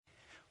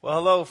Well,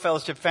 hello,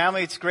 Fellowship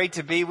family. It's great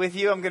to be with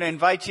you. I'm going to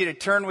invite you to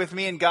turn with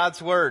me in God's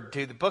Word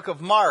to the book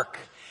of Mark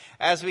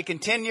as we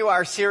continue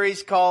our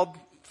series called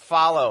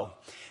Follow.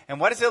 And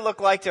what does it look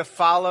like to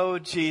follow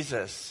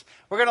Jesus?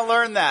 We're going to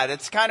learn that.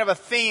 It's kind of a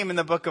theme in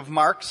the book of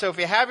Mark. So if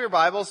you have your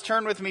Bibles,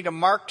 turn with me to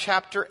Mark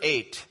chapter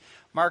 8.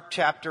 Mark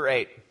chapter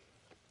 8.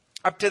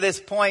 Up to this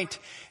point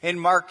in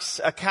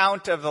Mark's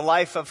account of the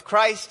life of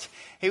Christ,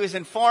 he was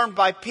informed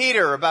by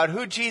Peter about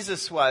who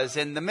Jesus was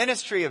and the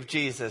ministry of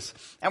Jesus.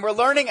 And we're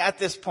learning at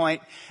this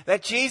point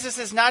that Jesus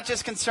is not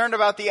just concerned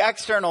about the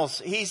externals.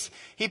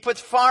 He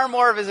puts far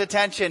more of his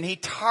attention. He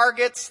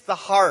targets the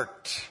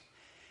heart.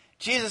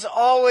 Jesus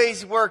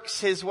always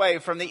works his way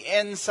from the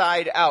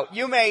inside out.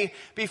 You may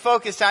be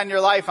focused on your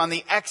life on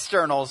the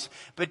externals,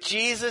 but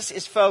Jesus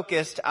is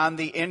focused on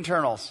the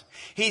internals.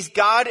 He's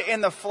God in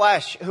the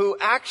flesh who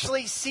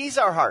actually sees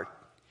our heart,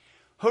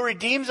 who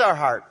redeems our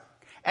heart,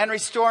 and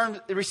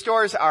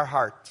restores our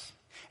hearts.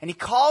 And he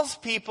calls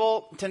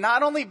people to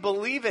not only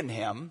believe in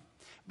him,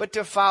 but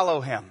to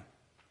follow him.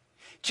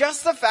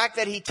 Just the fact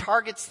that he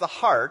targets the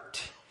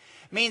heart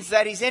means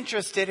that he's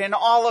interested in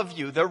all of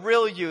you, the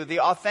real you, the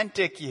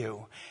authentic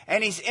you.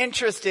 And he's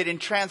interested in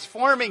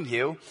transforming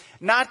you,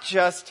 not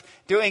just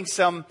doing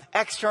some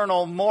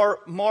external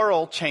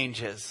moral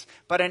changes,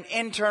 but an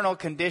internal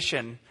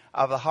condition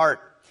of the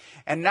heart.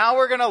 And now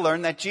we're going to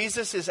learn that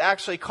Jesus is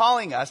actually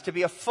calling us to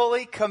be a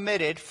fully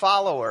committed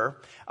follower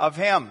of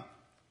him.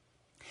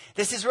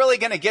 This is really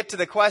going to get to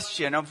the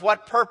question of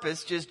what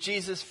purpose does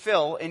Jesus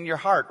fill in your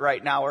heart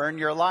right now or in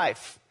your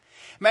life?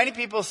 Many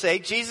people say,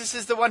 Jesus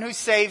is the one who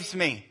saves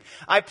me.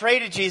 I pray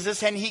to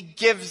Jesus and he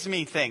gives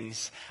me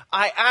things.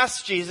 I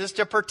ask Jesus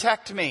to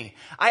protect me.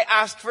 I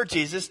ask for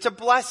Jesus to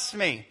bless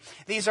me.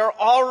 These are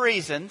all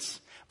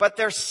reasons, but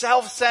they're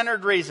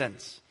self-centered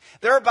reasons.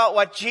 They're about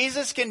what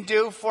Jesus can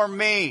do for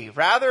me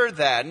rather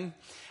than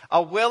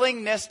a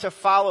willingness to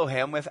follow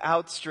him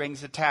without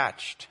strings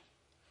attached.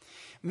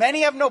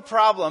 Many have no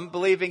problem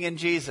believing in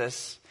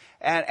Jesus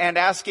and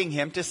asking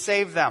him to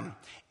save them.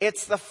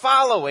 It's the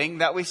following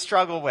that we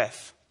struggle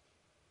with.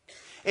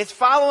 It's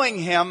following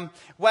him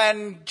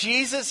when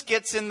Jesus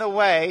gets in the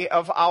way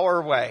of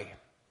our way.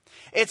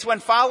 It's when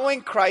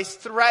following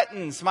Christ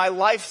threatens my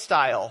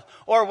lifestyle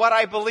or what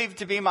I believe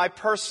to be my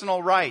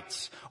personal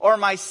rights or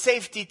my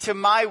safety to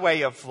my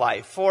way of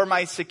life or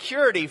my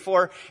security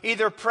for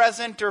either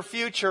present or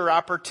future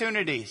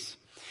opportunities.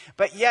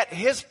 But yet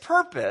his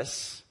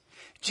purpose,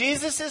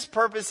 Jesus'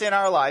 purpose in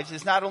our lives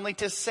is not only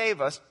to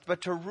save us,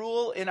 but to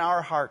rule in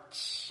our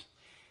hearts.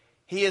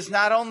 He is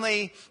not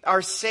only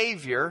our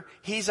Savior,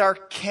 he's our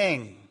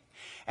King.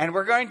 And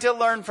we're going to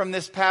learn from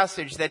this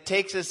passage that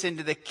takes us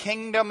into the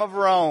kingdom of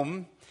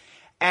Rome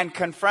and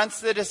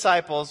confronts the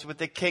disciples with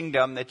the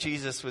kingdom that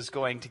Jesus was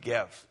going to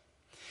give.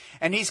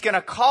 And he's going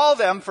to call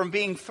them from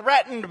being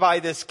threatened by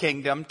this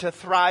kingdom to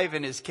thrive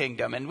in his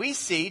kingdom. And we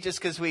see, just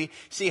because we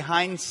see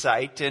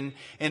hindsight in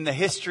the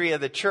history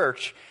of the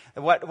church,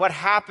 what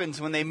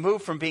happens when they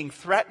move from being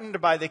threatened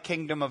by the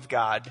kingdom of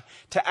God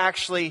to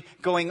actually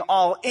going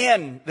all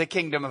in the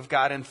kingdom of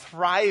God and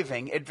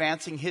thriving,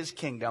 advancing his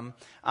kingdom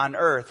on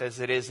earth as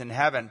it is in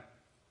heaven.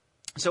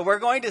 So we're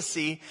going to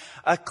see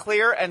a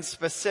clear and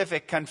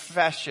specific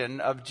confession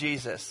of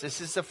Jesus.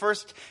 This is the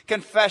first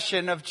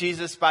confession of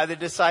Jesus by the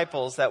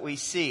disciples that we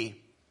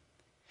see.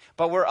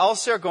 But we're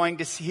also going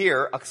to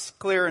hear a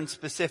clear and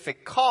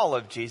specific call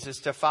of Jesus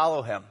to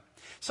follow him.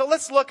 So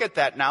let's look at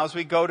that now as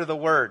we go to the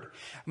Word.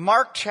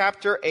 Mark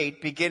chapter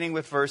 8, beginning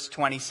with verse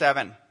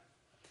 27.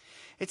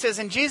 It says,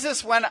 And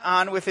Jesus went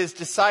on with his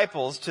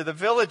disciples to the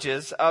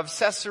villages of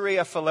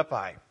Caesarea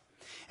Philippi.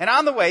 And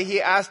on the way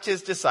he asked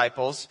his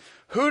disciples,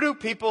 Who do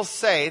people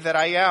say that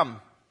I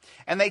am?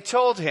 And they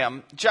told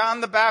him,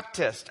 John the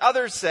Baptist.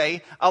 Others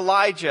say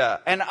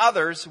Elijah, and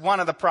others one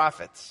of the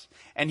prophets.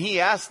 And he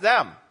asked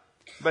them,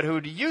 But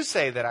who do you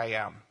say that I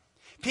am?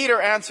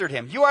 Peter answered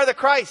him, You are the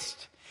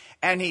Christ.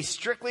 And he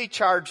strictly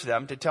charged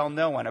them to tell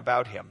no one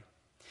about him.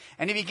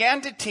 And he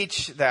began to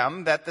teach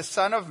them that the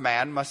Son of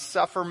Man must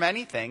suffer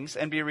many things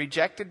and be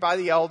rejected by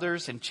the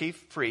elders and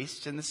chief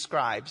priests and the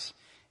scribes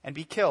and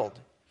be killed.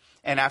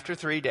 And after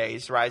 3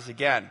 days rise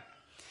again.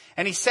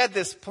 And he said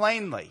this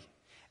plainly.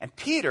 And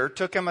Peter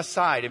took him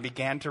aside and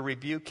began to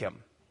rebuke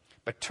him.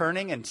 But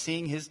turning and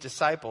seeing his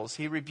disciples,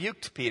 he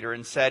rebuked Peter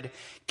and said,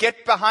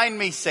 Get behind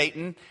me,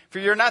 Satan, for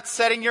you're not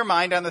setting your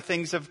mind on the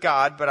things of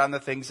God, but on the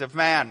things of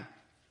man.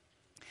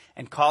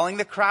 And calling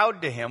the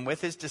crowd to him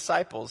with his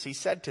disciples, he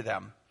said to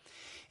them,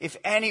 If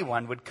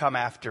anyone would come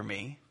after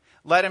me,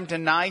 let him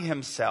deny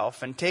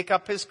himself and take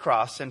up his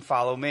cross and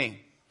follow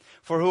me.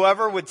 For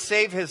whoever would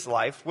save his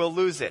life will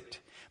lose it.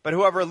 But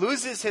whoever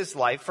loses his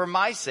life for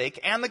my sake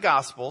and the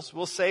gospel's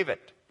will save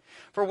it.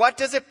 For what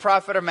does it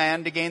profit a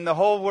man to gain the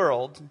whole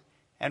world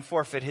and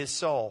forfeit his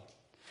soul?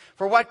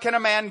 For what can a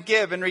man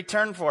give in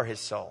return for his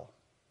soul?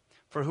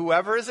 For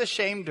whoever is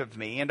ashamed of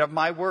me and of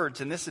my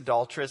words in this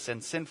adulterous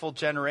and sinful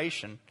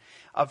generation,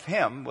 of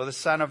him will the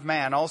Son of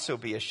Man also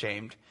be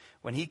ashamed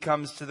when he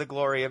comes to the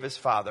glory of his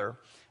Father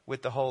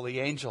with the holy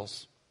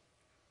angels.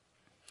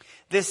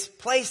 This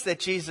place that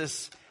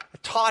Jesus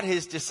taught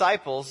his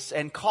disciples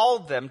and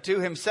called them to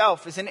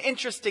himself is an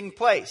interesting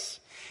place.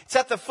 It's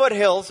at the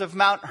foothills of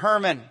Mount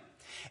Hermon.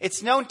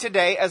 It's known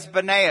today as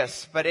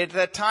Banaeus, but at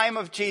the time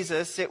of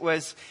Jesus, it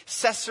was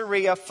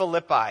Caesarea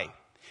Philippi.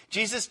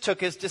 Jesus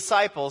took his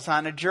disciples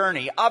on a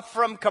journey up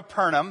from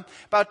Capernaum,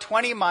 about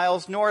 20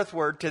 miles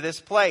northward to this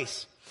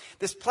place.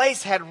 This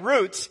place had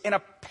roots in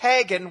a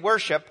pagan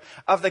worship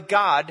of the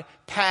god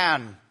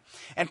Pan.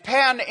 And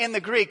Pan in the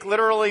Greek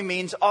literally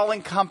means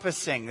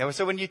all-encompassing.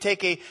 So when you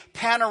take a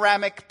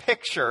panoramic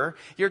picture,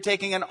 you're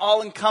taking an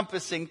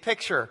all-encompassing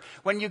picture.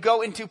 When you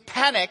go into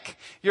panic,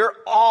 you're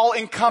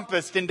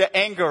all-encompassed into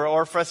anger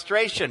or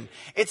frustration.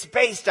 It's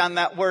based on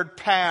that word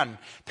Pan.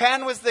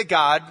 Pan was the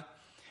god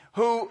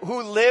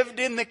who lived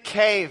in the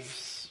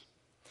caves.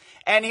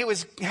 And he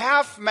was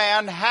half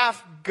man,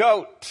 half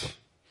goat.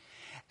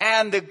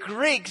 And the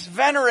Greeks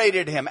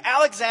venerated him.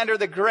 Alexander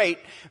the Great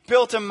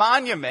built a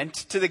monument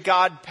to the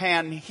god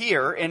Pan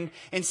here in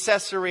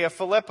Caesarea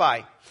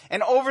Philippi.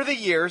 And over the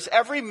years,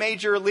 every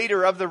major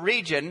leader of the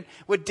region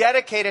would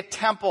dedicate a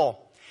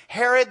temple.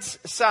 Herod's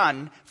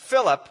son,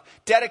 Philip,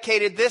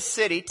 dedicated this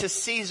city to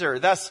Caesar,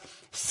 thus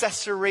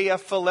Caesarea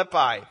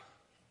Philippi.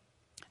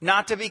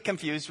 Not to be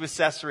confused with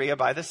Caesarea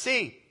by the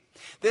sea.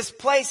 This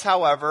place,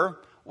 however,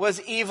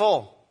 was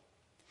evil.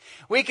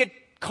 We could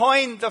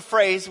coin the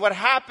phrase, what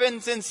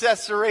happens in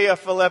Caesarea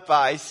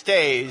Philippi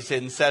stays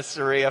in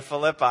Caesarea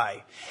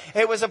Philippi.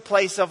 It was a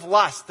place of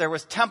lust. There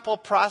was temple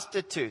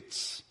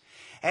prostitutes.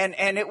 And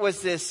it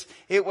was this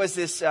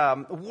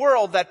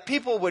world that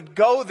people would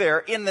go there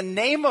in the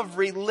name of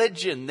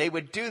religion. They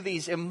would do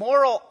these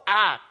immoral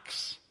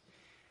acts.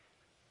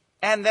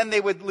 And then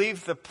they would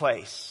leave the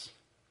place.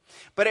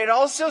 But it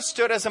also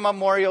stood as a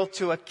memorial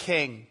to a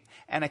king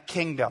and a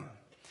kingdom.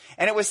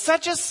 And it was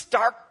such a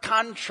stark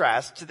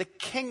contrast to the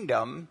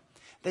kingdom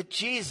that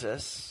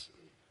Jesus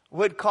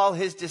would call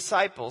his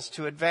disciples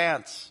to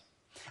advance.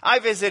 I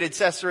visited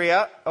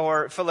Caesarea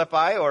or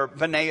Philippi or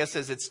Banaeus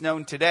as it's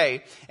known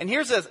today. And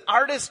here's an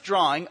artist's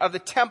drawing of the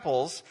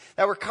temples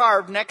that were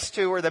carved next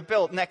to or that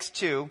built next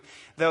to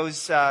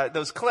those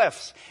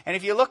cliffs. And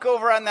if you look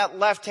over on that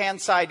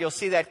left-hand side, you'll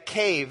see that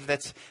cave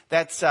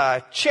that's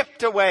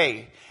chipped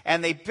away.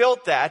 And they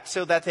built that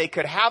so that they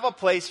could have a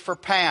place for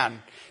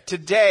Pan.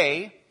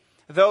 Today,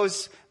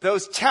 those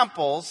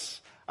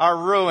temples are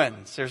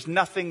ruins. There's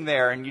nothing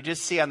there. And you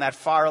just see on that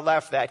far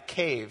left that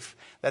cave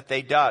that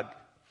they dug.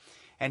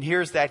 And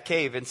here's that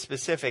cave in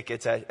specific.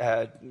 It's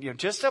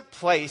just a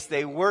place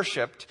they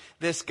worshipped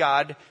this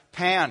god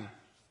Pan.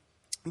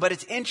 But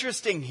it's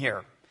interesting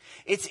here.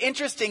 It's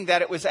interesting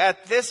that it was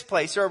at this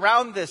place or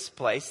around this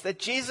place that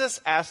Jesus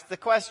asked the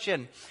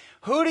question,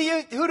 who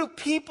do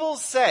people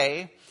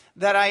say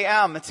that I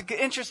am? It's an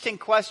interesting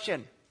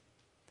question.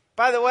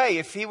 By the way,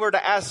 if he were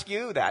to ask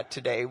you that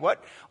today,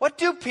 what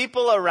do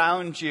people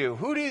around you,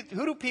 who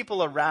do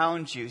people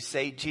around you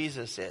say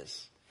Jesus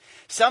is?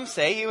 Some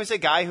say he was a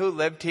guy who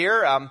lived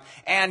here,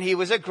 and he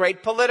was a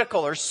great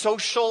political or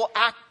social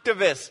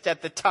activist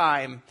at the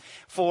time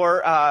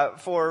for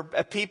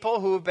people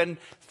who have been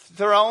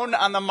thrown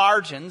on the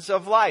margins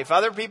of life.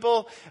 Other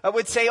people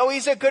would say, oh,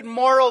 he's a good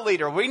moral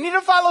leader. We need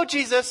to follow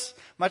Jesus,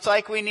 much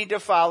like we need to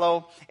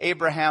follow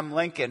Abraham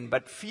Lincoln.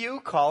 But few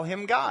call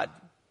him God.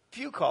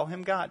 Few call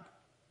him God.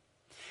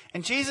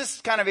 And Jesus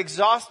kind of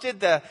exhausted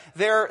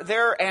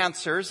their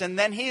answers, and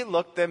then he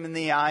looked them in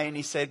the eye and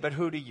he said, but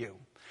who do you?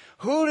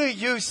 Who do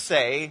you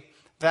say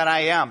that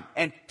I am?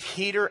 And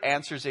Peter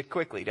answers it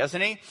quickly, doesn't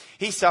he?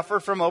 He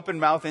suffered from open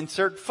mouth,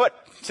 insert foot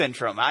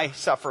syndrome. I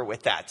suffer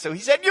with that. So he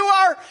said, you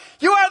are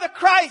the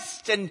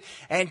Christ. And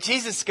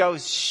Jesus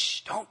goes,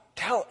 shh, don't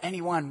tell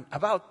anyone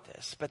about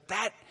this. But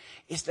that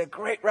is the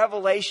great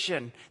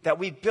revelation that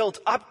we built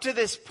up to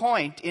this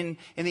point in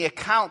the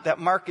account that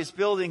Mark is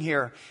building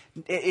here.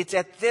 It's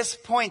at this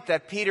point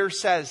that Peter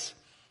says,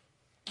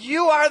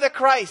 you are the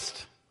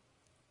Christ.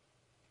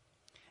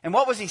 And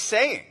what was he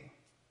saying?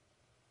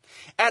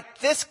 At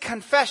this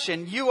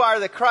confession, you are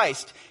the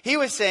Christ, he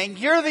was saying,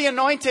 you're the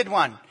anointed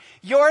one.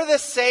 You're the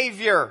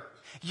Savior.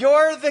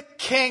 You're the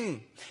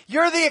King.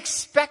 You're the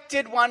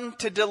expected one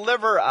to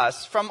deliver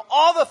us from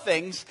all the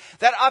things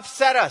that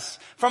upset us,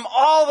 from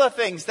all the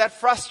things that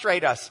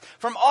frustrate us,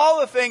 from all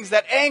the things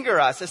that anger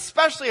us,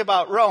 especially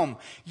about Rome.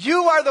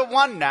 You are the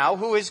one now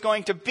who is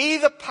going to be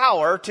the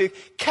power to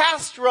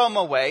cast Rome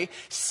away,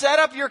 set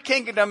up your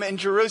kingdom in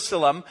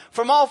Jerusalem.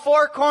 From all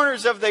four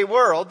corners of the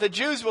world, the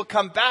Jews will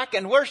come back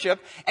and worship.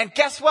 And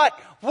guess what?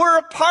 We're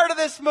a part of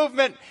this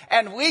movement,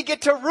 and we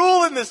get to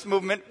rule in this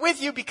movement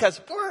with you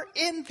because we're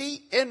in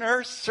the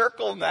inner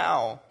circle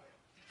now.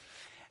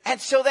 And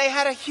so they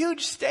had a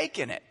huge stake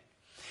in it.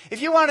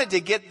 If you wanted to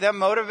get them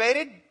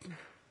motivated,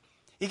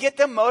 you get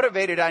them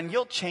motivated on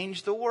you'll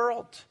change the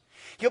world.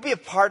 You'll be a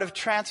part of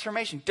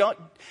transformation.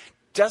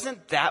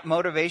 Doesn't that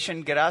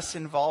motivation get us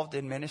involved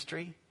in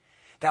ministry?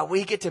 That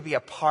we get to be a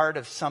part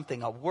of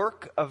something, a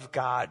work of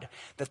God,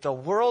 that the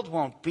world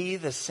won't be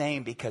the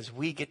same because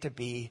we get to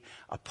be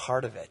a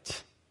part of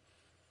it.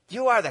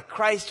 You are the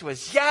Christ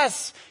was,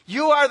 yes,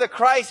 you are the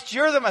Christ,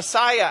 you're the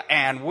Messiah,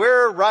 and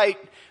we're right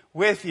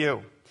with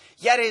you.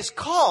 Yet his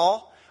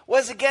call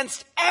was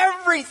against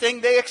everything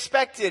they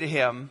expected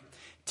him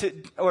to,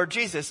 or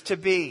Jesus to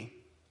be.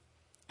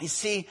 You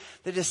see,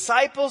 the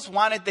disciples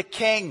wanted the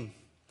king,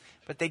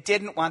 but they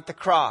didn't want the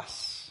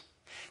cross.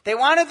 They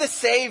wanted the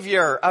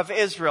Savior of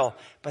Israel,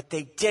 but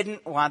they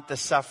didn't want the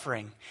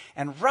suffering.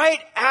 And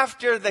right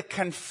after the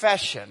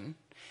confession,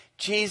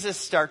 Jesus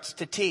starts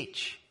to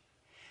teach.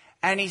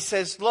 And he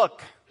says,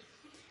 look,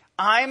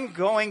 I'm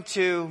going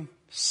to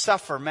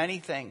suffer many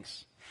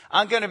things.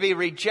 I'm going to be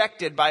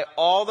rejected by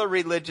all the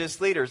religious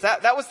leaders.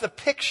 That was the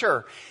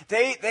picture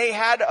they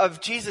had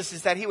of Jesus,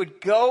 is that he would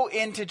go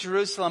into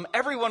Jerusalem.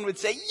 Everyone would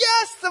say,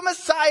 yes, the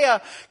Messiah,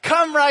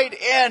 come right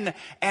in.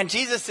 And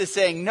Jesus is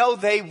saying, no,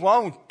 they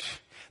won't.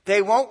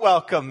 They won't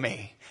welcome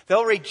me.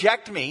 They'll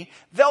reject me.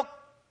 They'll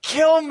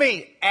kill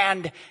me.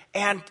 And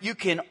you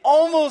can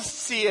almost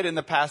see it in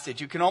the passage.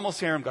 You can almost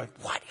hear him going,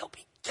 what? He'll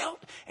be killed?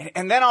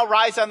 And then I'll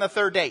rise on the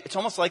third day. It's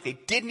almost like they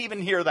didn't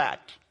even hear that.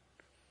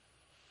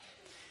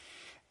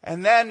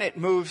 And then it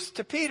moves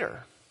to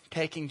Peter,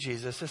 taking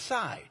Jesus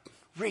aside,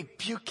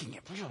 rebuking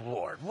him.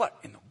 Lord, what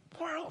in the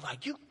world? Are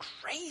you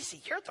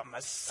crazy? You're the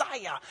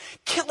Messiah.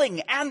 Killing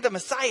and the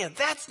Messiah.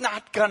 That's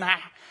not going to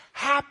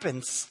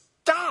happen.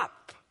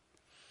 Stop.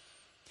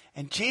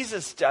 And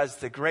Jesus does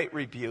the great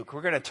rebuke.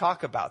 We're going to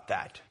talk about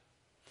that.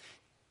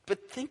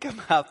 But think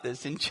about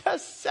this in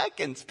just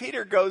seconds.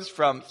 Peter goes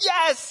from,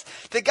 yes,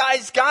 the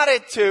guy's got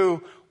it,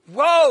 to,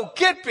 whoa,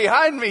 get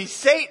behind me,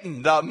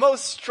 Satan. The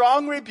most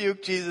strong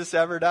rebuke Jesus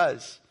ever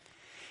does.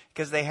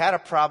 Because they had a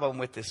problem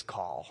with this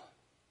call.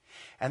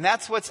 And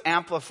that's what's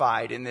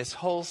amplified in this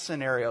whole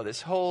scenario,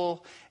 this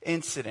whole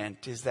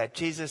incident, is that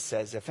Jesus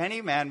says, if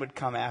any man would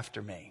come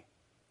after me,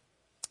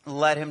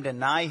 let him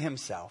deny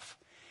himself,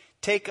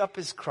 take up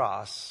his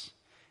cross,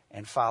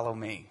 and follow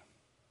me.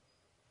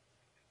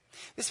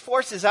 This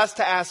forces us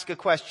to ask a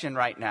question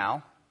right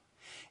now.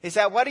 Is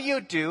that what do you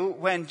do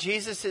when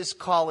Jesus'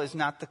 call is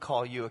not the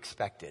call you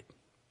expected?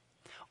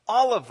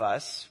 All of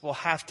us will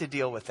have to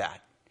deal with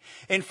that.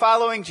 In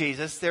following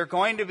Jesus, there are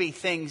going to be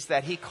things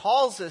that he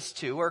calls us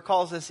to or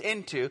calls us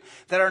into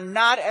that are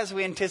not as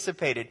we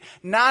anticipated,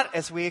 not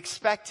as we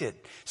expected.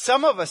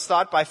 Some of us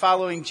thought by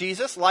following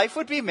Jesus, life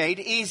would be made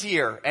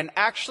easier. And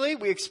actually,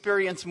 we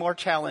experience more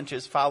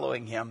challenges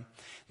following him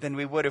than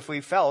we would if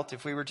we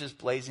were just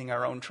blazing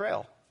our own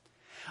trail.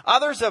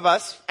 Others of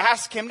us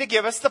ask him to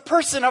give us the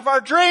person of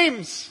our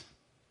dreams.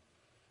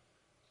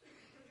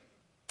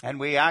 And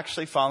we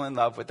actually fall in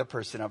love with the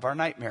person of our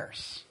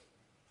nightmares.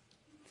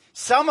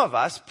 Some of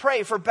us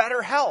pray for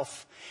better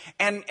health.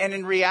 And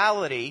in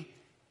reality,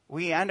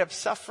 we end up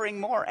suffering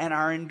more and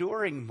are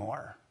enduring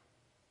more.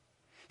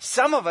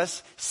 Some of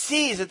us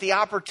seize at the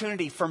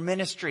opportunity for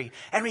ministry.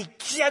 And we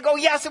go,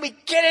 yes, and we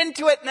get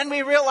into it. And then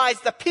we realize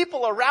the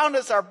people around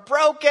us are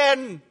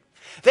broken.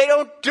 They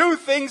don't do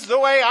things the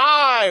way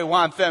I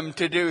want them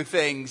to do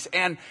things.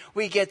 And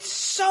we get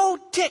so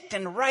ticked.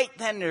 And right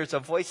then there's a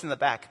voice in the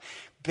back.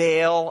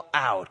 Bail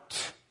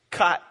out.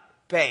 Cut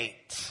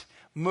bait.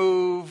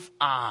 Move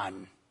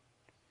on.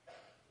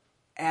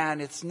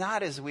 And it's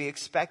not as we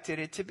expected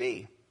it to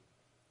be.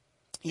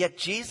 Yet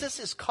Jesus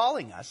is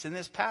calling us in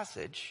this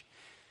passage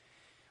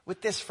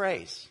with this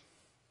phrase.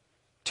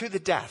 To the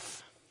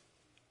death.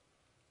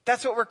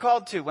 That's what we're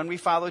called to when we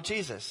follow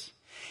Jesus.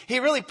 He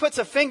really puts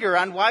a finger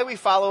on why we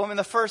follow him in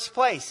the first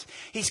place.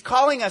 He's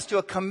calling us to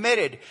a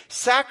committed,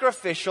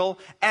 sacrificial,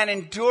 and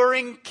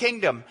enduring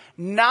kingdom.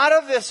 Not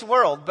of this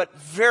world, but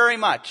very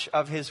much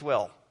of his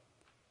will.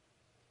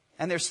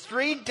 And there's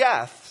 3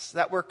 deaths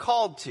that we're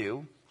called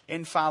to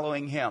in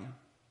following him.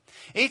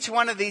 Each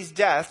one of these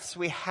deaths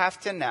we have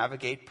to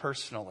navigate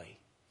personally.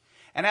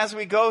 And as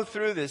we go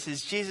through this,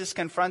 as Jesus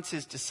confronts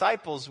his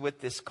disciples with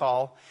this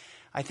call,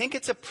 I think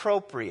it's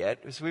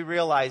appropriate as we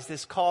realize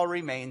this call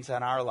remains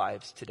on our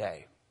lives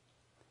today.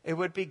 It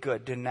would be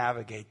good to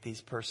navigate these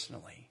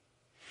personally.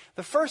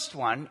 The first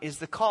one is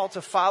the call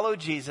to follow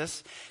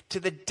Jesus to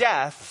the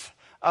death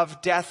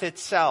of death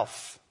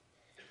itself.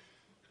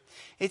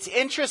 It's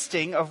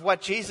interesting of what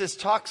Jesus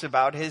talks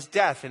about his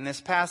death in this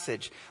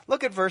passage.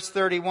 Look at verse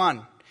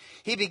 31.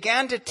 He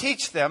began to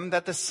teach them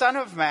that the Son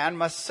of Man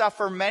must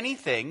suffer many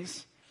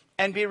things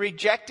and be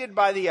rejected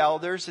by the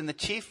elders and the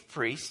chief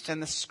priests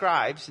and the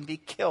scribes and be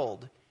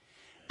killed.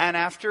 And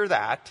after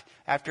that,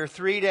 after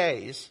 3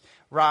 days,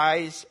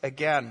 rise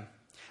again.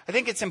 I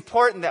think it's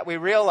important that we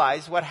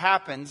realize what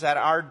happens at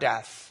our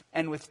death.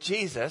 And with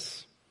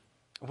Jesus,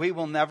 we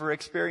will never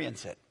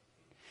experience it.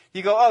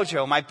 You go, oh,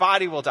 Joe, my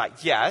body will die.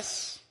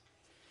 Yes.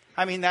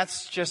 I mean,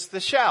 that's just the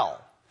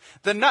shell.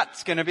 The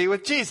nut's going to be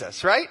with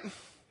Jesus, right?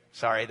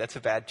 Sorry, that's a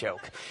bad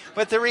joke.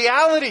 But the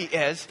reality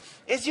is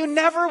you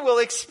never will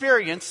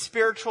experience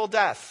spiritual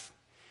death.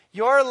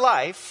 Your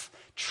life,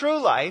 true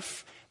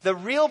life, the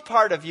real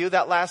part of you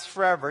that lasts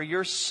forever,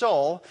 your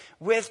soul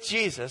with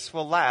Jesus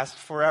will last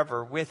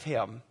forever with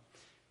him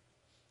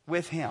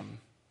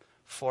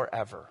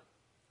forever.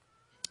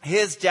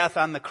 His death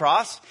on the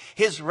cross,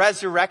 his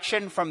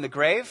resurrection from the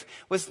grave,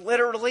 was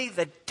literally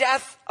the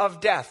death of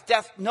death.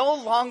 Death no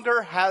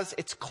longer has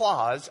its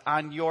claws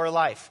on your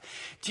life.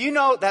 Do you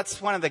know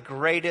that's one of the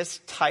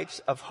greatest types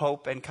of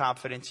hope and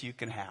confidence you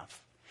can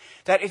have?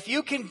 That if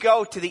you can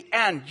go to the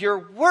end, your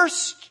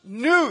worst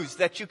news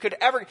that you could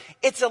ever,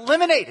 it's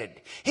eliminated.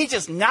 He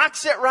just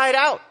knocks it right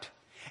out.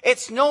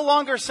 It's no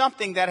longer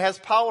something that has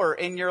power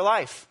in your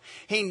life.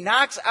 He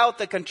knocks out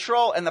the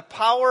control and the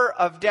power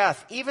of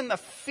death, even the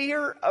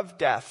fear of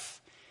death.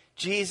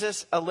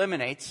 Jesus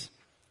eliminates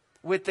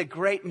with the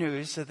great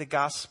news of the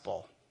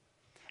gospel.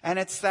 And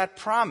it's that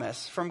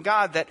promise from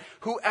God that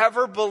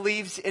whoever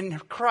believes in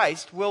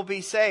Christ will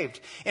be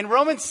saved. In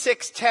Romans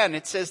 6:10,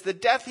 it says, the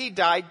death he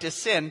died to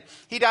sin,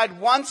 he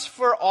died once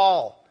for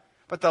all.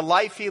 But the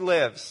life he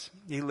lives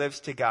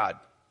to God.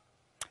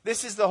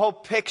 This is the whole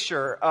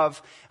picture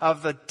of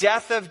the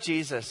death of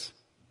Jesus.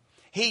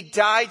 He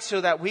died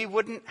so that we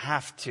wouldn't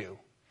have to.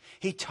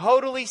 He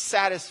totally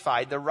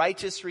satisfied the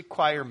righteous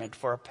requirement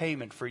for a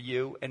payment for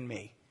you and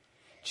me.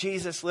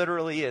 Jesus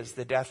literally is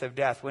the death of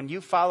death. When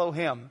you follow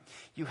him,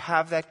 you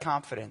have that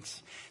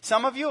confidence.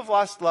 Some of you have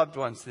lost loved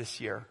ones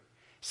this year.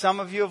 Some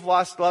of you have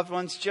lost loved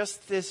ones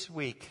just this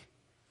week.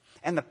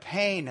 And the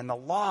pain and the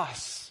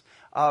loss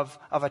of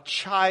a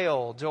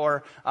child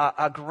or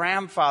a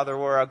grandfather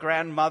or a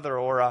grandmother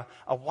or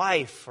a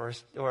wife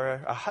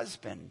or a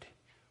husband.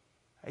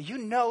 You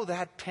know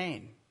that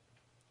pain.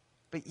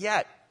 But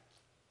yet,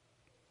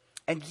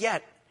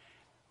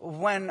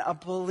 when a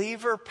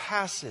believer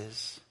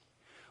passes,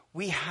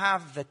 we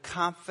have the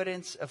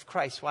confidence of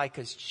Christ. Why?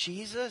 Because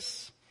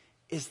Jesus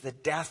is the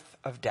death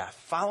of death.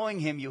 Following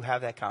him, you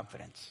have that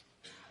confidence.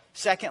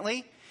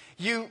 Secondly,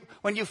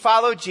 when you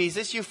follow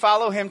Jesus, you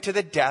follow him to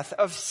the death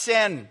of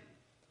sin.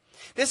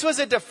 This was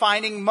a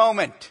defining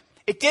moment.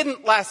 It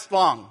didn't last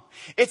long.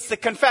 It's the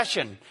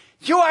confession.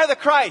 You are the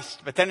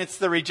Christ. But then it's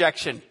the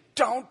rejection.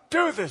 Don't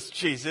do this,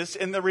 Jesus,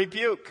 in the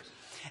rebuke.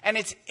 And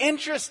it's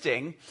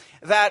interesting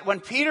that when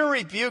Peter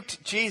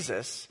rebuked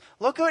Jesus,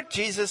 look at what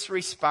Jesus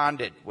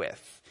responded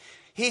with.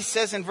 He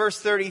says in verse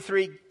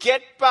 33,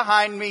 get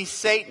behind me,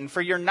 Satan,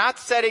 for you're not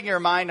setting your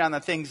mind on the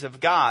things of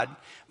God,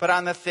 but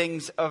on the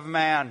things of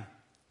man.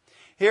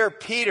 Here,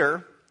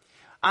 Peter,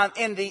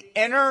 in the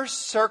inner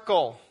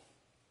circle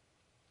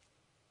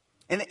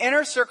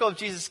of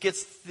Jesus,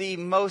 gets the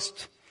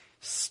most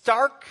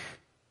stark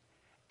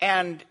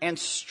and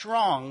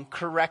strong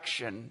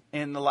correction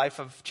in the life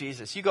of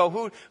Jesus. You go,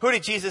 who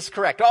did Jesus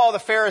correct? All the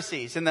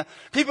Pharisees and the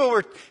people who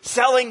were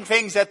selling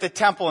things at the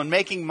temple and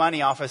making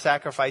money off of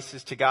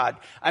sacrifices to God.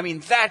 I mean,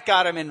 that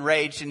got him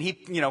enraged and he,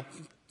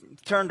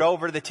 turned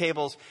over the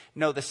tables.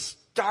 No, the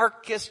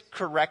starkest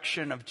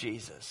correction of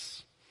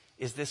Jesus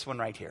is this one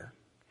right here.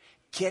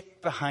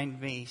 Get behind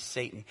me,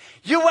 Satan.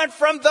 You went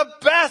from the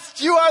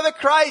best, you are the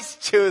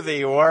Christ, to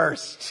the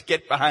worst.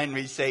 Get behind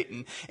me,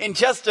 Satan. In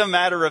just a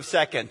matter of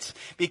seconds.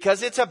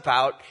 Because it's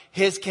about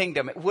his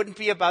kingdom. It wouldn't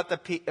be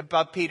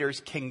about Peter's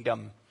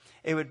kingdom.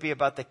 It would be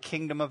about the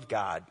kingdom of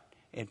God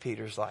in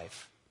Peter's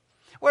life.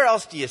 Where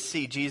else do you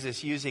see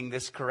Jesus using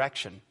this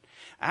correction?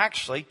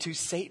 Actually, to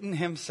Satan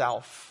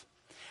himself.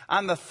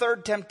 On the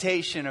third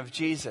temptation of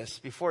Jesus,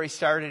 before he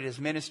started his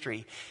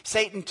ministry,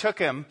 Satan took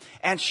him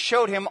and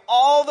showed him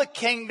all the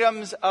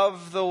kingdoms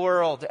of the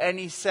world. And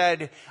he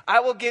said, I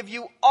will give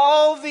you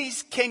all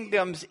these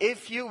kingdoms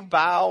if you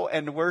bow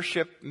and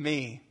worship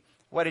me.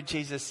 What did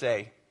Jesus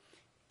say?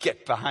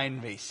 Get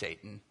behind me,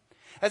 Satan.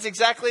 That's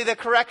exactly the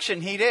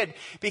correction he did,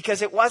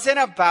 because it wasn't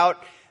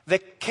about the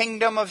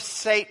kingdom of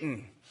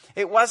Satan.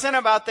 It wasn't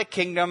about the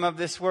kingdom of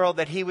this world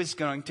that he was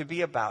going to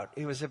be about.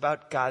 It was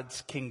about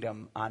God's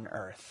kingdom on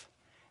earth.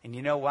 And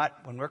you know what?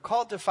 When we're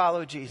called to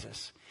follow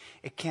Jesus,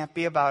 it can't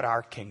be about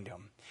our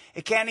kingdom.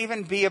 It can't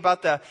even be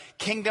about the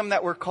kingdom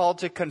that we're called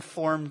to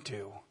conform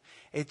to.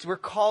 We're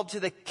called to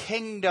the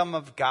kingdom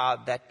of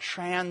God that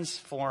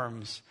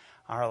transforms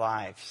our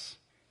lives.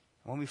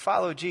 When we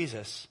follow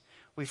Jesus,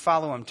 we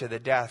follow him to the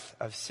death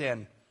of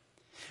sin.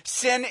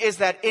 Sin is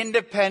that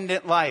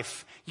independent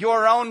life,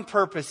 your own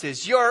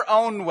purposes, your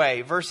own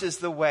way versus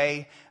the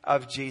way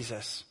of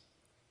Jesus.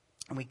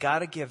 And we got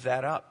to give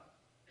that up.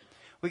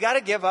 We got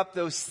to give up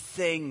those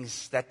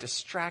things that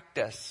distract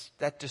us,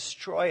 that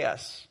destroy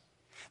us,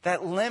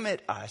 that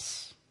limit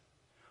us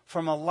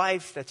from a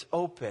life that's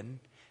open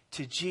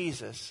to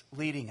Jesus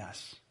leading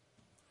us.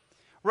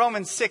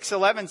 Romans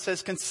 6:11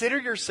 says, consider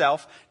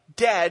yourself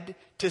dead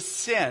to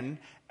sin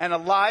and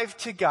alive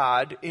to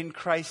God in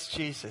Christ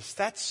Jesus.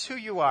 That's who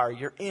you are.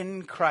 You're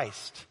in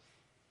Christ,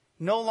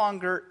 no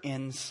longer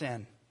in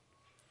sin.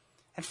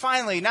 And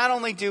finally, not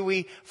only do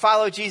we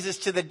follow Jesus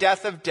to the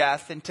death of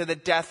death and to the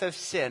death of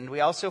sin, we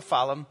also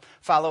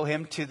follow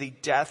him to the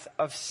death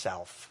of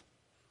self.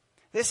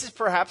 This is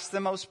perhaps the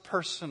most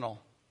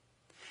personal.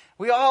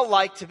 We all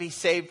like to be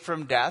saved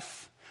from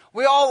death.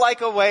 We all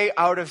like a way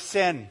out of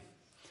sin.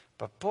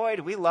 But boy,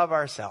 do we love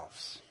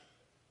ourselves.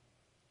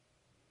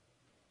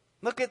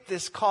 Look at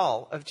this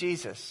call of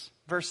Jesus,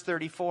 verse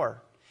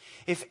 34.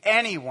 If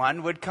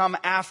anyone would come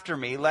after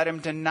me, let him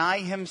deny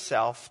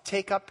himself,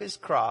 take up his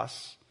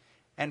cross,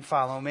 and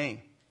follow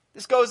me.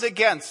 This goes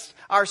against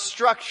our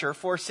structure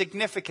for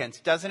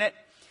significance, doesn't it?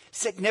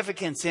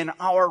 Significance in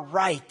our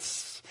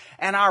rights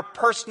and our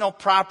personal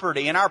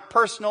property and our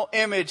personal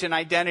image and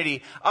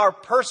identity, our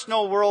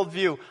personal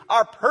worldview,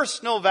 our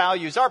personal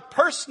values, our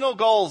personal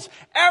goals.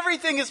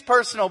 Everything is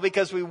personal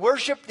because we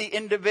worship the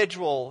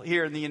individual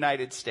here in the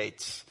United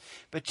States.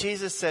 But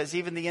Jesus says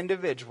even the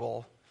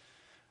individual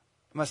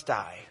must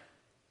die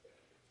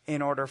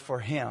in order for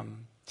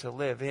him to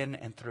live in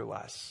and through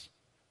us.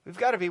 We've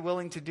got to be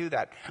willing to do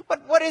that.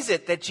 What is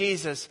it that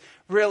Jesus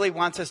really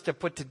wants us to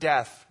put to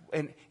death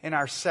in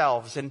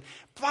ourselves? And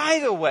by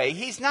the way,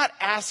 he's not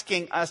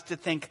asking us to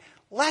think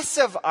less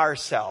of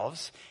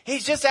ourselves.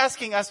 He's just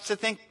asking us to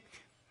think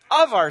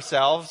of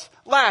ourselves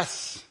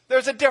less.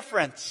 There's a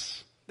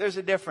difference. There's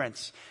a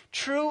difference.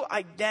 True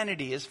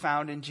identity is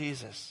found in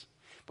Jesus.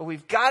 But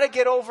we've got to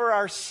get over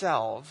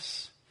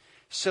ourselves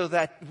so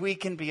that we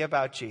can be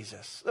about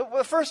Jesus.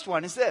 The first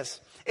one is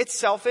this. It's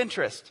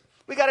self-interest.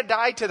 We got to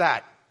die to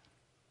that.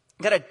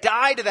 We've got to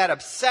die to that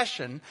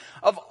obsession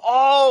of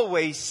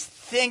always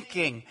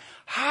thinking,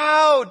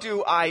 how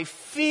do I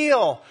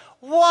feel?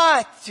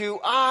 What do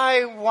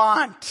I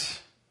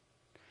want?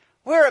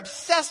 We're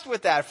obsessed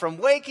with that from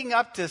waking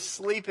up to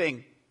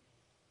sleeping.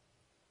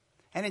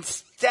 And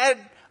instead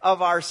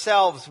of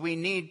ourselves, we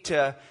need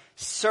to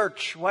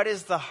search, what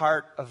is the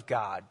heart of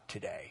God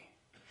today?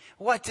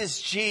 What does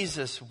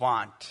Jesus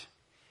want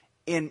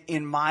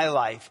in my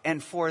life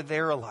and for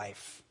their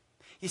life?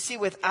 You see,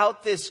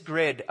 without this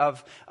grid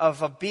of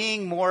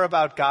being more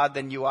about God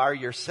than you are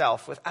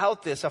yourself,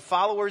 without this, a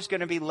follower is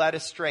going to be led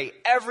astray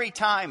every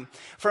time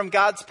from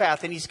God's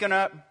path, and he's going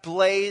to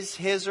blaze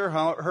his or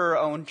her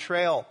own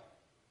trail.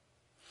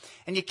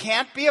 And you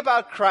can't be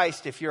about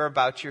Christ if you're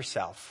about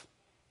yourself.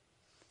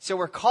 So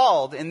we're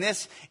called in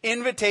this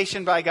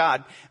invitation by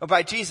God, or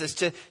by Jesus,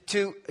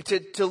 to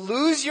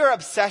lose your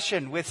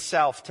obsession with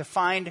self, to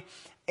find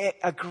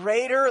a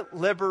greater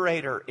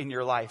liberator in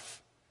your life.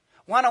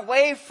 One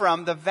away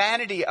from the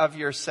vanity of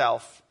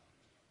yourself,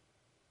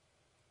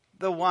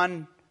 the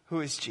one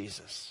who is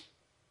Jesus.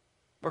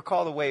 We're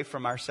called away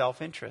from our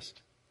self-interest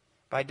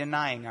by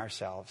denying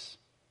ourselves.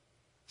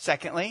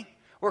 Secondly,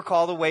 we're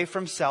called away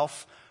from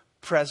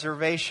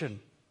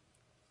self-preservation.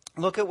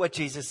 Look at what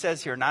Jesus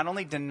says here. Not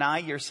only deny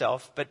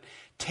yourself, but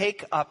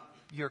take up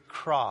your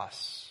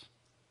cross.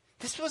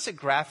 This was a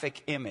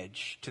graphic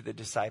image to the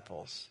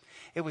disciples.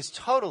 It was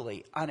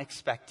totally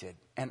unexpected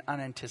and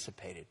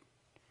unanticipated.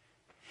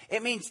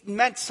 It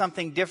meant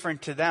something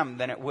different to them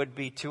than it would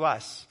be to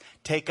us.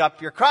 Take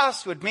up your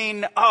cross would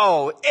mean,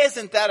 oh,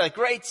 isn't that a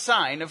great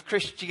sign of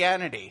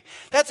Christianity?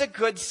 That's a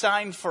good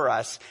sign for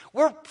us.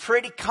 We're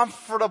pretty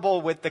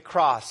comfortable with the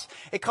cross.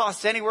 It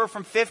costs anywhere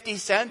from 50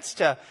 cents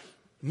to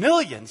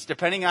millions,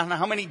 depending on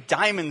how many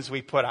diamonds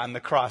we put on the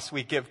cross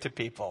we give to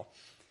people.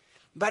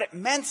 But it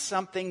meant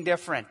something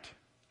different.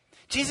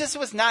 Jesus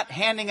was not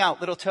handing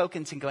out little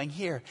tokens and going,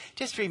 here,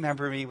 just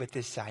remember me with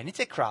this sign. It's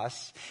a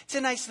cross. It's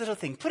a nice little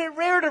thing. Put it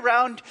right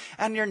around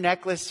on your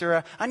necklace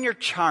or on your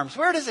charms.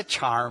 Where does a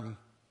charm?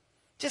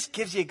 Just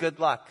gives you good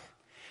luck.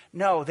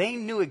 No, they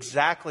knew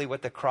exactly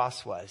what the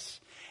cross was.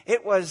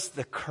 It was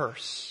the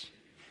curse.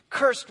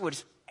 Cursed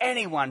was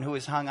anyone who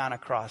was hung on a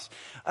cross.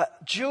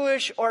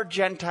 Jewish or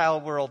Gentile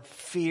world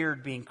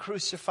feared being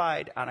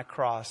crucified on a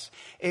cross.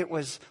 It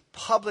was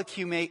public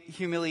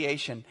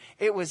humiliation.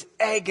 It was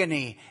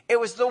agony. It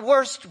was the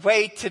worst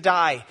way to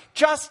die.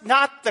 Just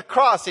not the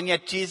cross. And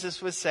yet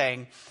Jesus was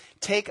saying,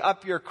 take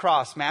up your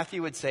cross.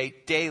 Matthew would say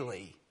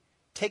daily.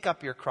 Take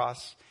up your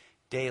cross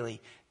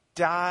daily.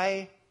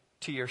 Die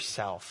to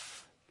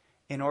yourself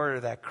in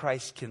order that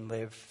Christ can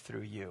live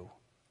through you.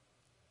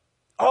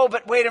 Oh,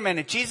 but wait a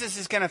minute. Jesus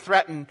is going to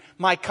threaten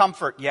my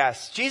comfort.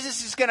 Yes.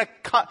 Jesus is going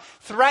to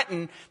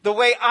threaten the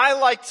way I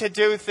like to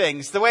do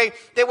things, the way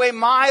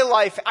my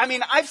life.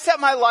 I've set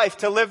my life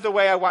to live the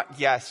way I want.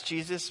 Yes,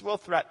 Jesus will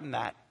threaten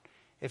that.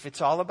 If it's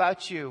all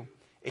about you,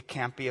 it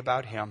can't be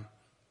about him.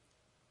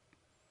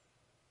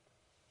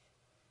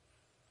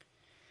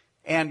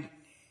 And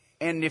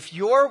if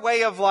your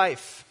way of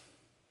life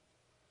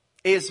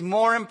is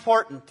more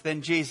important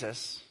than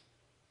Jesus,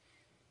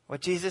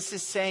 what Jesus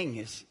is saying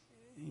is,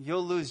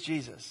 you'll lose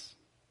Jesus,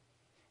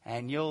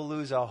 and you'll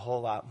lose a whole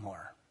lot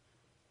more.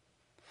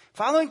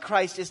 Following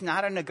Christ is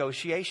not a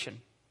negotiation.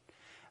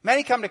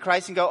 Many come to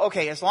Christ and go,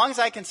 okay, as long as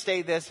I can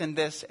stay this and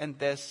this and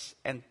this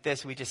and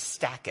this, we just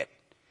stack it,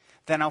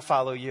 then I'll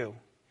follow you.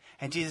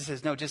 And Jesus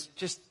says, no,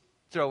 just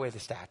throw away the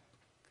stack.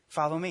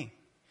 Follow me.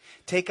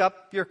 Take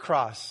up your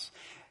cross.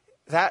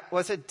 That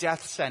was a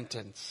death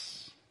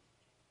sentence.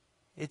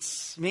 It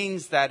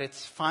means that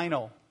it's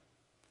final.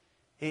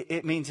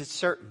 It means it's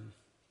certain.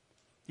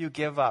 You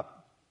give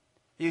up.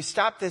 You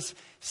stop this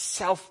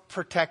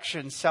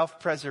self-protection,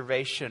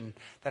 self-preservation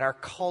that our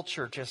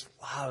culture just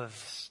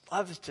loves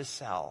to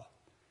sell.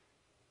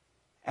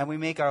 And we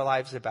make our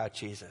lives about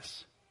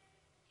Jesus.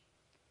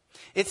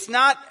 It's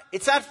not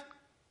a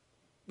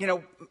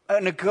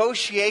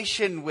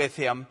negotiation with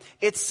him.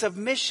 It's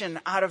submission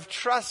out of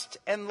trust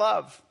and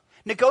love.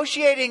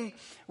 Negotiating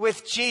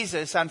with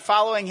Jesus on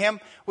following him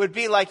would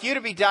be like you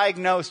to be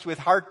diagnosed with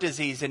heart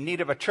disease in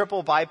need of a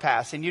triple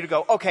bypass and you to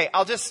go, okay,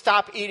 I'll just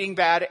stop eating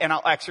bad and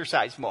I'll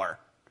exercise more.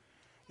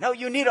 No,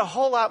 you need a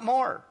whole lot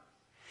more.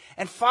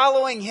 And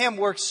following him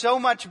works so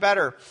much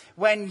better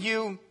when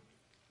you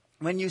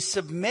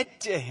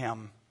submit to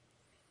him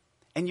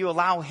and you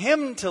allow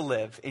him to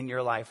live in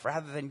your life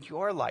rather than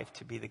your life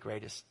to be the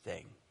greatest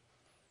thing.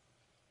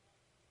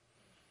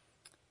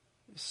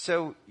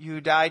 So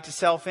you die to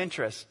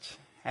self-interest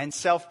and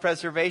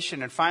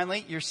self-preservation. And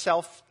finally, your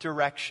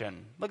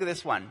self-direction. Look at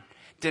this one.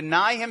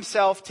 Deny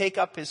himself, take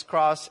up his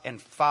cross,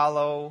 and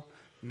follow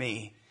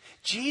me.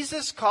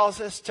 Jesus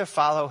calls us to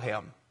follow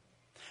him,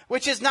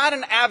 which is not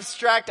an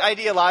abstract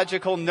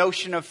ideological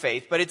notion of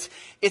faith, but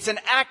it's an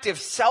active,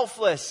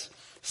 selfless,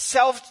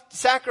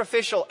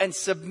 self-sacrificial, and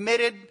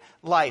submitted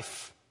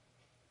life.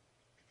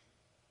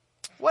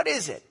 What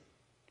is it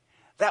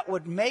that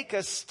would make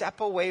us step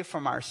away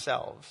from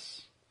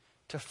ourselves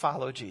to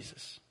follow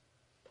Jesus?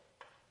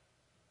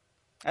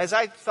 As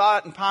I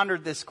thought and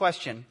pondered this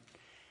question,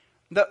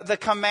 the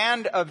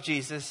command of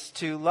Jesus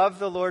to love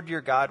the Lord your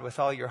God with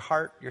all your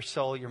heart, your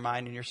soul, your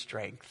mind, and your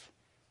strength,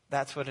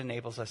 that's what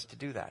enables us to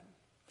do that.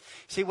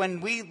 See,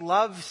 when we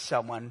love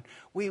someone,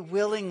 we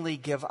willingly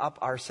give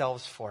up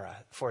ourselves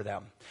for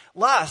them.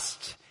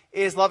 Lust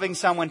is loving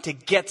someone to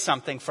get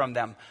something from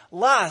them.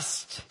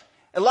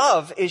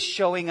 Love is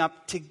showing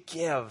up to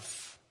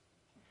give.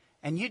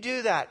 And you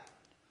do that.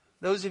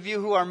 Those of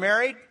you who are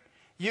married,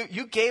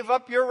 you gave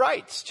up your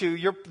rights to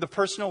the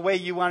personal way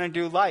you want to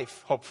do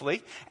life,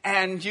 hopefully,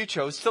 and you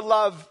chose to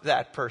love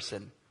that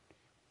person.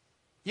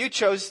 You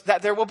chose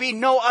that there will be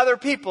no other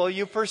people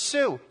you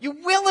pursue. You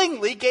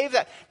willingly gave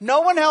that.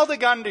 No one held a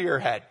gun to your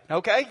head,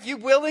 okay? You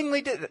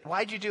willingly did it.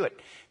 Why'd you do it?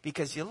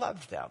 Because you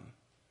loved them.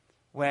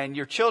 When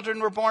your children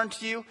were born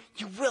to you,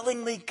 you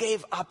willingly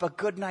gave up a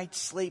good night's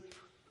sleep.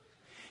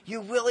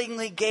 You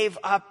willingly gave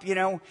up,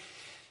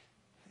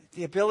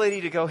 the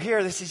ability to go,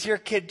 here, this is your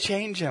kid,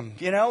 change him.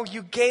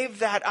 You gave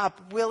that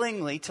up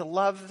willingly to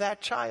love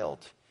that child.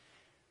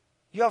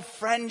 You have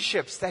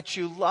friendships that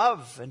you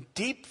love and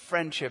deep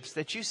friendships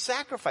that you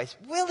sacrifice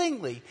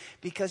willingly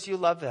because you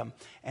love them.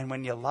 And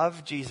when you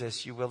love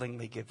Jesus, you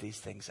willingly give these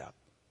things up.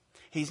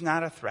 He's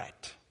not a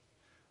threat.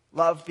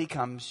 Love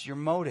becomes your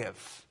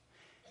motive.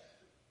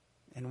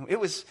 And it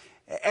was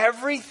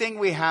everything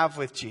we have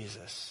with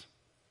Jesus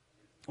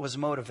was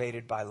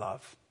motivated by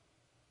love.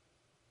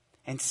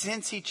 And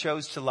since he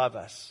chose to love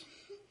us,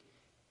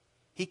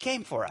 he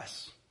came for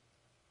us.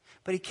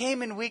 But he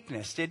came in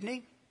weakness, didn't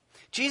he?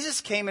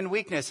 Jesus came in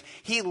weakness.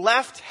 He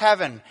left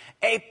heaven,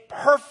 a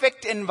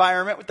perfect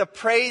environment with the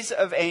praise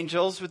of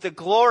angels, with the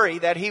glory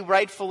that he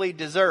rightfully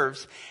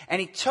deserves. And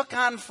he took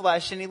on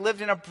flesh and he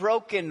lived in a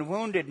broken,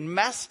 wounded,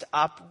 messed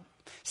up,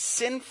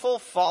 sinful,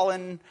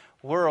 fallen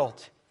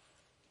world.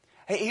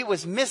 He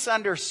was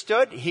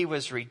misunderstood. He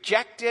was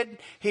rejected.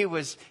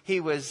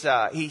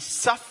 He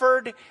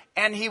suffered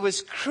and he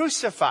was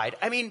crucified.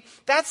 I mean,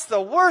 that's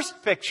the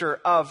worst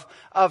picture of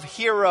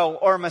hero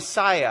or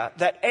Messiah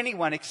that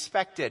anyone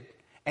expected.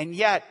 And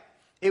yet,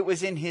 it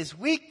was in his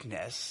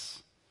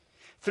weakness,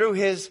 through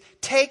his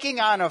taking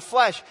on of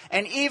flesh,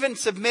 and even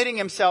submitting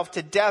himself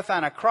to death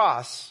on a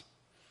cross,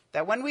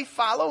 that when we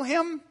follow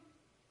him,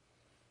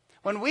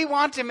 when we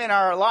want him in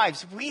our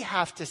lives, we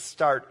have to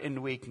start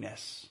in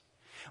weakness.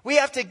 We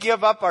have to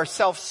give up our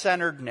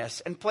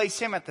self-centeredness and place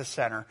him at the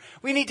center.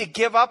 We need to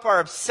give up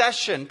our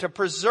obsession to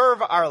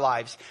preserve our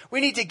lives.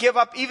 We need to give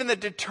up even the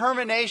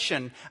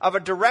determination of a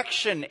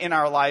direction in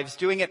our lives,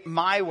 doing it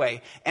my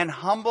way, and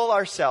humble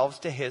ourselves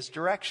to his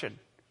direction.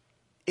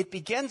 It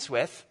begins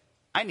with,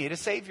 I need a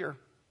Savior.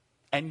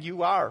 And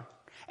you are.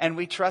 And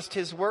we trust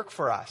his work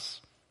for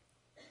us.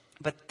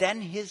 But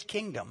then his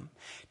kingdom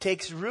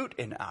takes root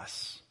in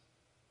us.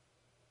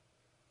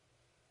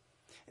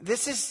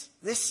 This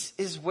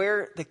is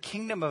where the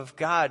kingdom of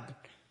God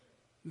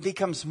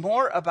becomes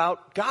more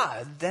about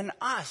God than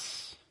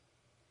us.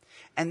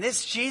 And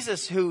this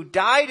Jesus who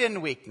died in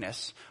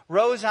weakness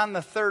rose on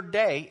the third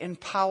day in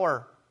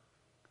power.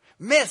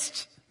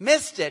 Missed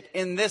it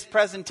in this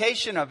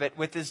presentation of it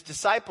with his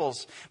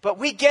disciples. But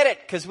we get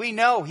it because we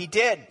know he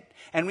did.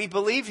 And we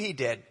believe he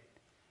did.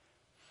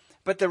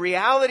 But the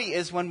reality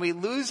is when we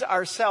lose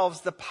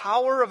ourselves, the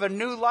power of a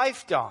new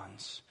life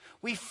dawns.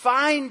 We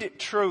find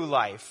true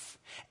life.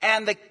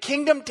 And the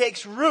kingdom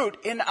takes root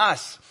in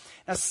us.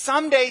 Now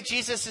someday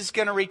Jesus is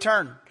going to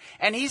return.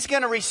 And he's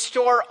going to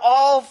restore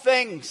all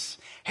things.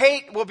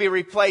 Hate will be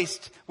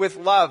replaced with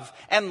love.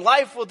 And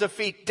life will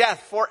defeat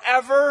death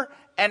forever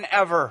and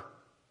ever.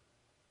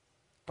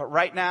 But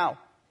right now,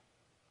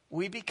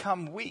 we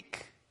become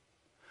weak.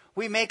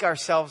 We make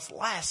ourselves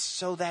less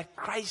so that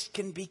Christ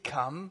can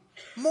become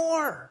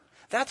more.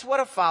 That's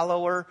what a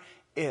follower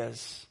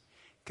is.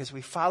 Because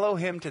we follow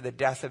him to the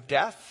death of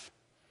death,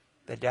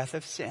 the death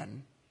of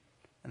sin,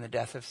 and the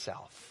death of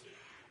self.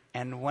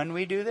 And when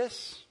we do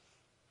this,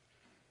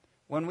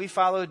 when we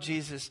follow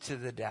Jesus to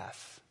the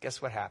death,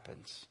 guess what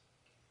happens?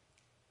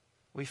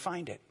 We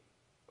find it.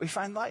 We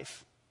find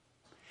life.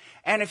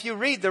 And if you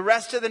read the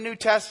rest of the New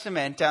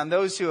Testament on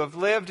those who have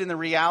lived in the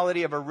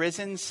reality of a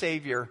risen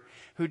Savior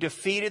who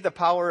defeated the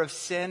power of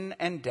sin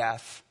and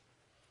death,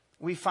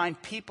 we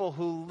find people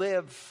who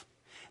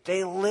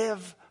they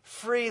live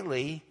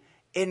freely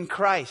in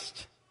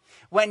Christ.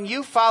 When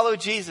you follow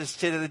Jesus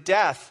to the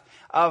death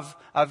of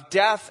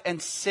death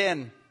and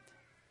sin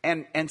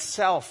and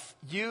self,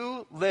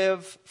 you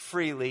live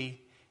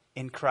freely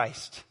in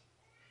Christ.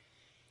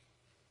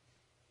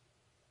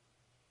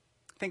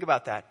 Think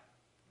about that.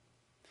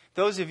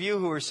 Those of you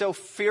who are so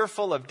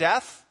fearful of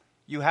death,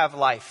 you have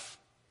life.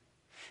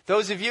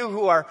 Those of you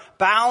who are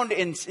bound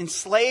and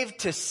enslaved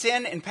to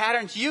sin and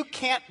patterns you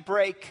can't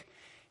break,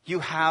 you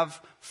have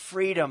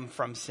freedom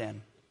from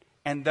sin.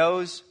 And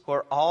those who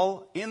are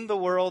all in the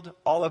world,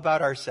 all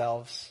about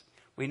ourselves,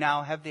 we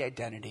now have the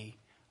identity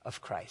of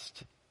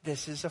Christ.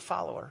 This is a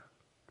follower.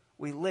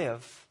 We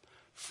live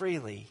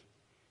freely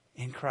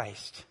in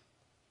Christ.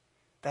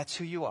 That's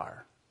who you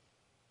are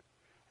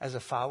as a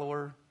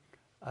follower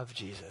of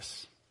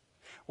Jesus.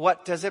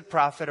 What does it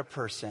profit a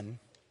person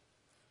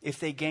if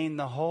they gain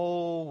the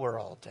whole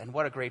world? And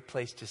what a great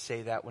place to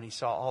say that when he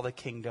saw all the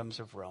kingdoms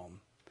of Rome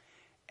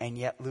and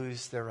yet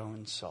lose their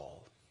own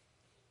soul.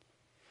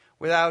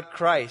 Without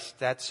Christ,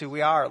 that's who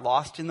we are.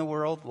 Lost in the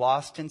world,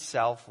 lost in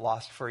self,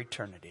 lost for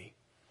eternity.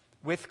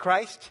 With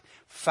Christ,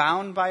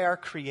 found by our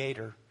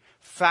Creator,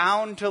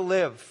 found to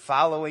live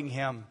following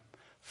Him,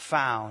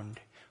 found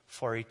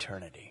for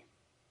eternity.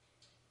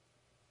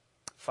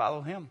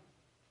 Follow Him.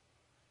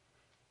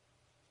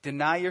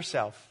 Deny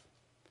yourself.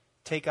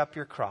 Take up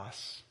your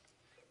cross.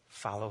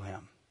 Follow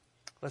Him.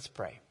 Let's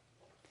pray.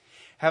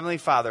 Heavenly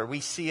Father, we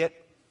see it.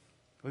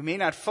 We may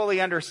not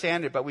fully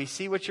understand it, but we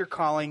see what you're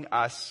calling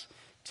us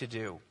to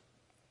do.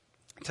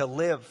 To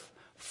live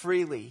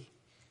freely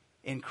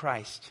in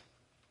Christ.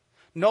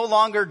 No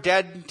longer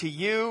dead to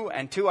you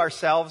and to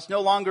ourselves.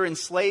 No longer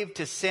enslaved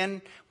to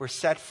sin. We're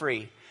set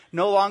free.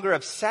 No longer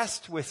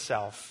obsessed with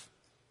self.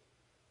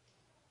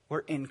 We're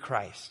in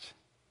Christ.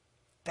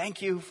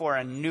 Thank you for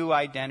a new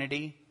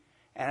identity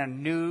and a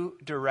new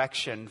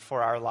direction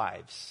for our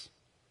lives.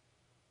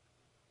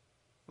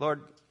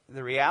 Lord,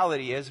 the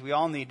reality is we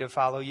all need to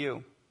follow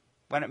you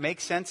when it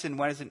makes sense and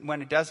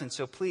when it doesn't.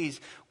 So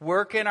please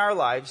work in our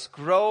lives,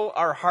 grow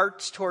our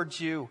hearts towards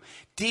you,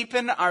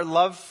 deepen our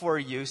love for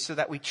you so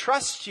that we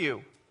trust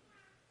you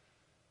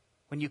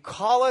when you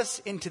call us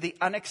into the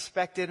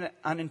unexpected and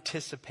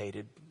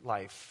unanticipated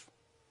life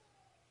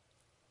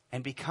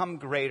and become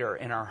greater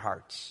in our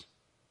hearts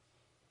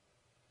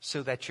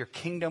so that your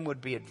kingdom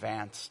would be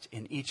advanced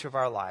in each of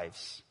our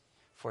lives.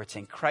 For it's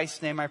in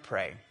Christ's name I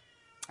pray.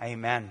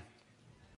 Amen.